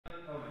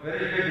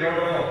very big round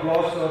of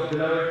applause to our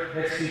beloved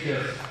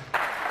ex-teachers.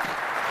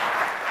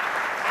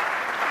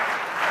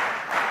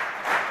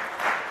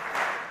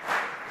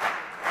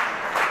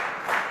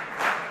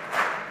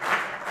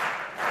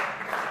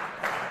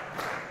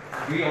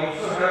 We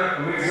also have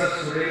amidst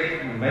us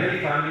today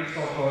many families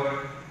of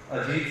our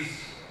Ajits,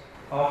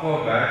 of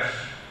our batch,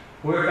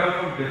 who have come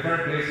from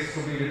different places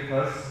to be with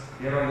us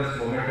here on this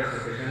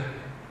momentous occasion,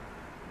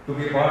 to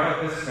be part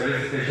of this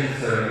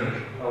felicitation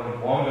ceremony. A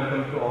warm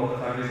welcome to all the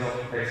families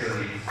of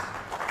ex-Ajits.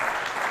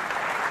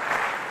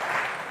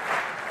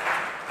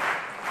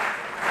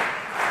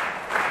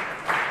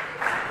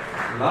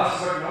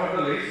 Last but not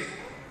the least,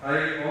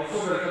 I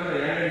also welcome the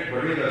young and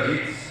budding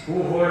Ajits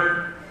who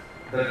hold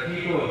the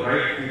key to a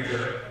bright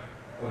future.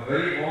 A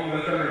very warm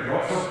welcome and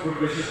lots of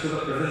good wishes to the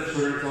present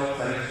students of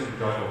Sainik School,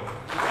 Bijapur.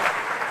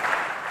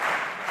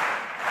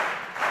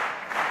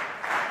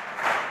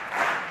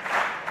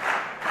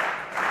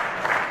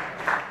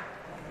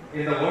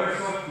 In the words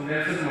of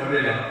Nelson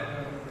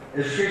Mandela,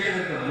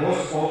 education is the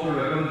most powerful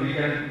weapon we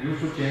can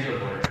use to change the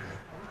world.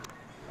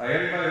 I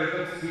end my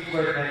welcome speech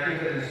by thanking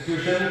the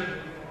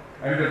institution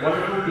and the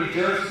wonderful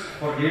teachers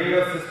for giving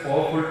us this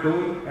powerful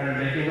tool and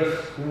making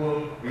us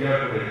who we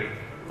are today.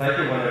 Thank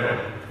you, one and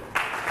all.